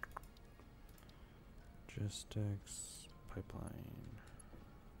 Logistics pipeline.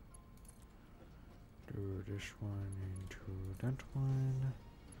 Do this one into that one.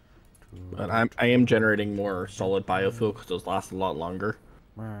 But I am generating more solid biofuel because those last a lot longer.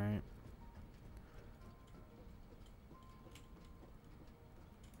 Alright.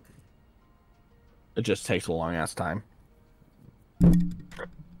 It just takes a long ass time.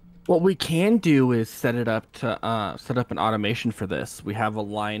 What we can do is set it up to set up an automation for this. We have a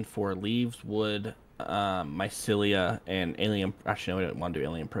line for leaves, wood, mycelia, and alien. Actually, no, we don't want to do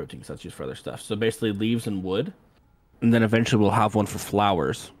alien protein because that's used for other stuff. So basically, leaves and wood, and then eventually we'll have one for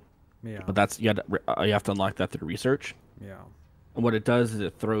flowers. Yeah. But that's you have to unlock that through research. Yeah. And what it does is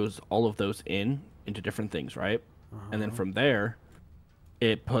it throws all of those into different things, right? And then from there,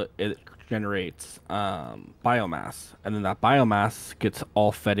 it generates biomass, and then that biomass gets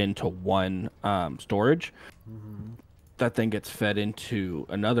all fed into one storage. That then gets fed into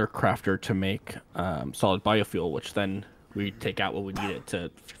another crafter to make solid biofuel, which then we take out what we need it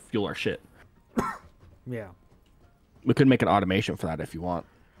to fuel our shit. Yeah. We could make an automation for that if you want.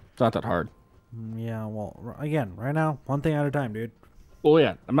 It's not that hard. Yeah, well, again, right now, one thing at a time, dude. Well,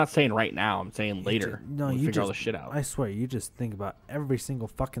 yeah, I'm not saying right now. I'm saying later. No, when we you figure all just, this shit out. I swear, you just think about every single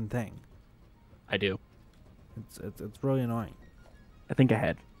fucking thing. I do. It's really annoying. I think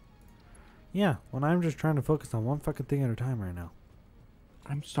ahead. Yeah, when I'm just trying to focus on one fucking thing at a time right now.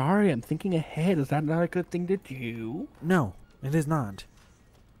 I'm sorry, I'm thinking ahead. Is that not a good thing to do? No, it is not.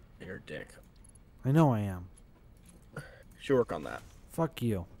 You're a dick. I know I am. Should work on that. Fuck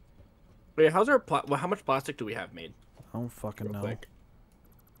you. Wait, how's our how much plastic do we have made? I don't fucking Real know. quick.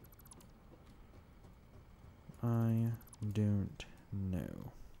 I don't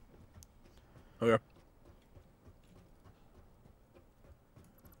know. Okay.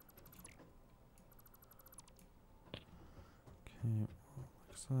 Okay,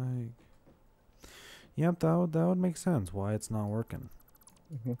 looks like. Yep, that would make sense. Why it's not working?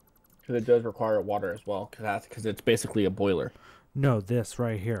 Because it does require water as well. Because it's basically a boiler. No, this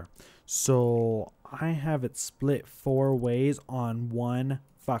right here. So I have it split 4 ways on one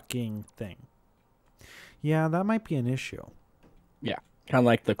fucking thing. Yeah, that might be an issue. Yeah. Kind of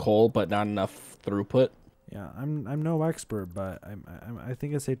like the coal, but not enough throughput. Yeah, I'm no expert, but I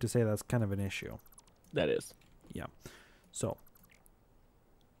think it's safe to say that's kind of an issue. That is. Yeah. So.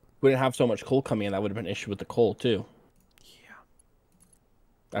 We didn't have so much coal coming in. That would have been an issue with the coal too. Yeah.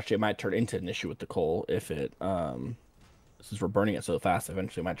 Actually, it might turn into an issue with the coal if it since we're burning it so fast.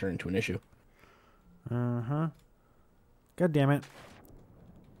 Eventually, it might turn into an issue. Uh-huh. God damn it.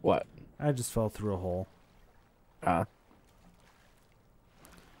 What? I just fell through a hole. Ah.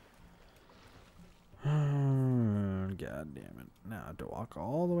 God damn it. Now I have to walk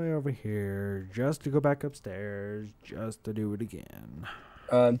all the way over here just to go back upstairs, just to do it again.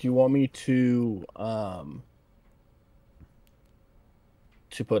 Do you want me to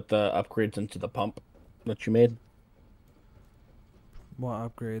put the upgrades into the pump that you made? What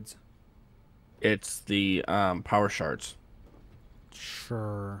upgrades? It's the power shards.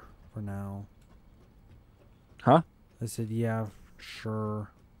 Sure, for now. Huh? I said, yeah,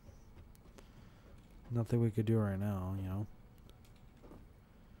 sure. Nothing we could do right now, you know.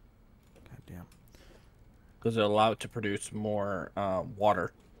 God damn. Because it allow it to produce more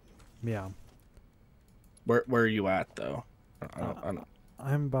water. Yeah. Where are you at though? I don't.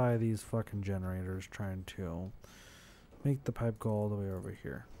 I'm by these fucking generators trying to make the pipe go all the way over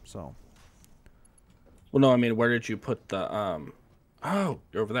here. So. Well, no, I mean, where did you put the Oh,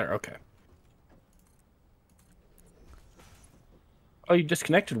 you're over there. Okay. Oh, you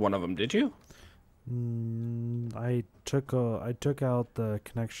disconnected one of them, did you? I took out the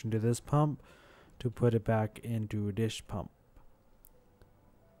connection to this pump to put it back into a dish pump.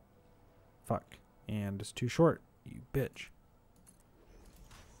 Fuck. And it's too short, you bitch.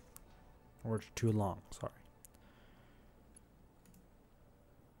 Or it's too long, sorry.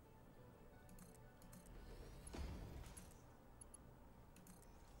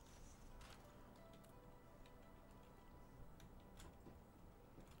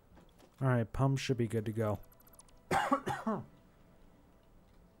 Alright, pump should be good to go.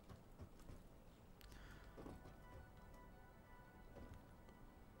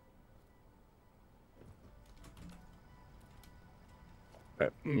 Okay,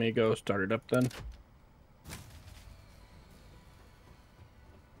 let me go start it up then.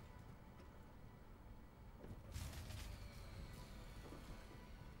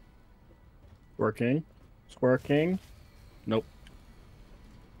 Working. It's working. Nope.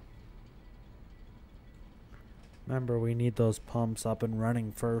 Remember, we need those pumps up and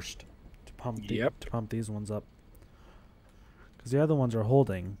running first to pump Yep. to pump these ones up. Because the other ones are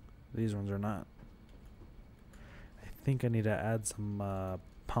holding. These ones are not. I think I need to add some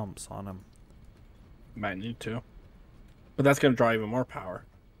pumps on them. Might need to. But that's going to draw even more power.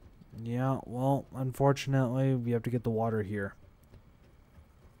 Yeah, well, unfortunately, we have to get the water here.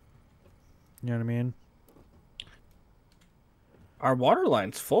 You know what I mean? Our water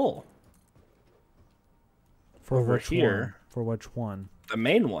line's full. For Over which here. one? For which one? The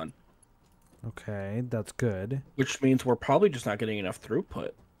main one. Okay, that's good. Which means we're probably just not getting enough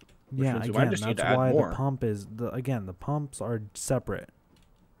throughput. Yeah, means we might again, just need that's to add why more. the pump is again, the pumps are separate.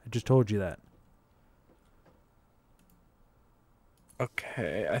 I just told you that.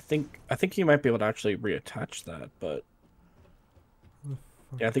 Okay, I think you might be able to actually reattach that, but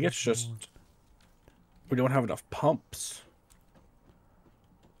yeah, I think it's just we don't have enough pumps.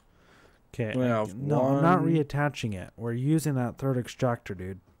 Okay, We have no, I'm not one- reattaching it. We're using that third extractor,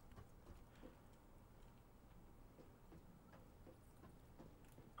 dude.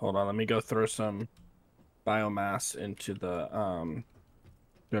 Hold on, let me go throw some biomass into the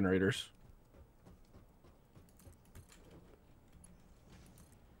generators.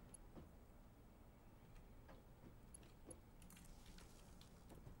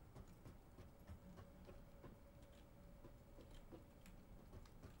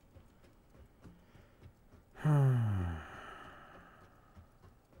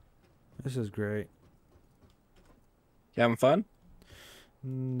 This is great. You having fun?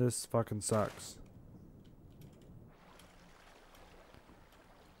 This fucking sucks.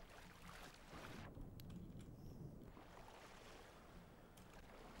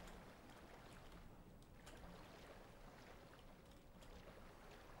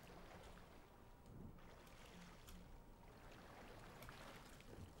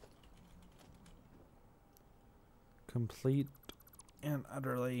 Complete and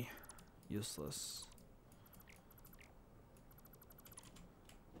utterly useless.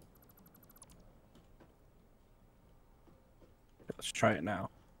 Let's try it now.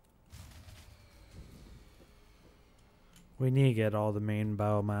 We need to get all the main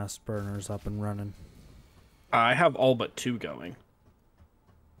biomass burners up and running. I have all but 2 going.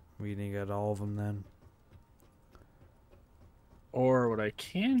 We need to get all of them then. Or what I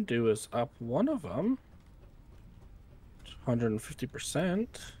can do is up one of them. 150%.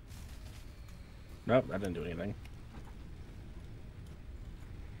 Nope, that didn't do anything.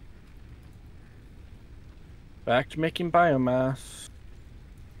 Back to making biomass.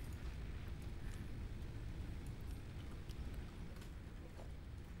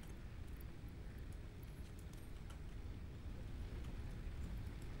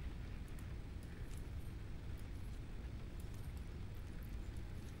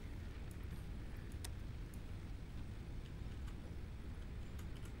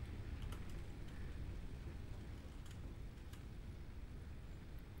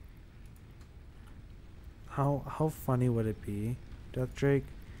 How funny would it be, Death Drake,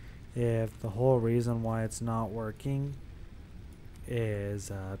 if the whole reason why it's not working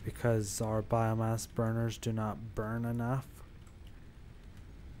is because our biomass burners do not burn enough?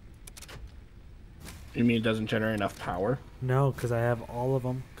 You mean it doesn't generate enough power? No, because I have all of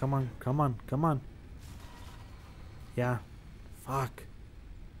them. Come on, come on, come on. Yeah. Fuck.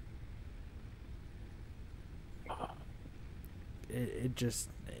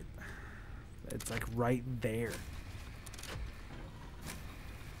 It's like right there.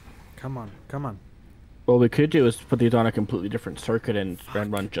 Come on, come on. What we could do is put these on a completely different circuit and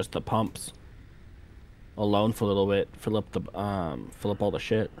run just the pumps alone for a little bit. Fill up all the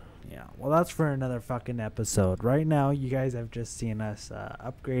shit. Yeah, well, that's for another fucking episode. Right now, you guys have just seen us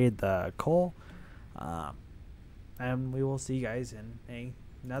upgrade the coal. And we will see you guys in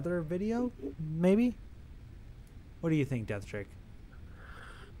another video, maybe? What do you think, Death Drake?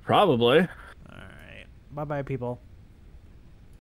 Probably. Alright. Bye-bye, people.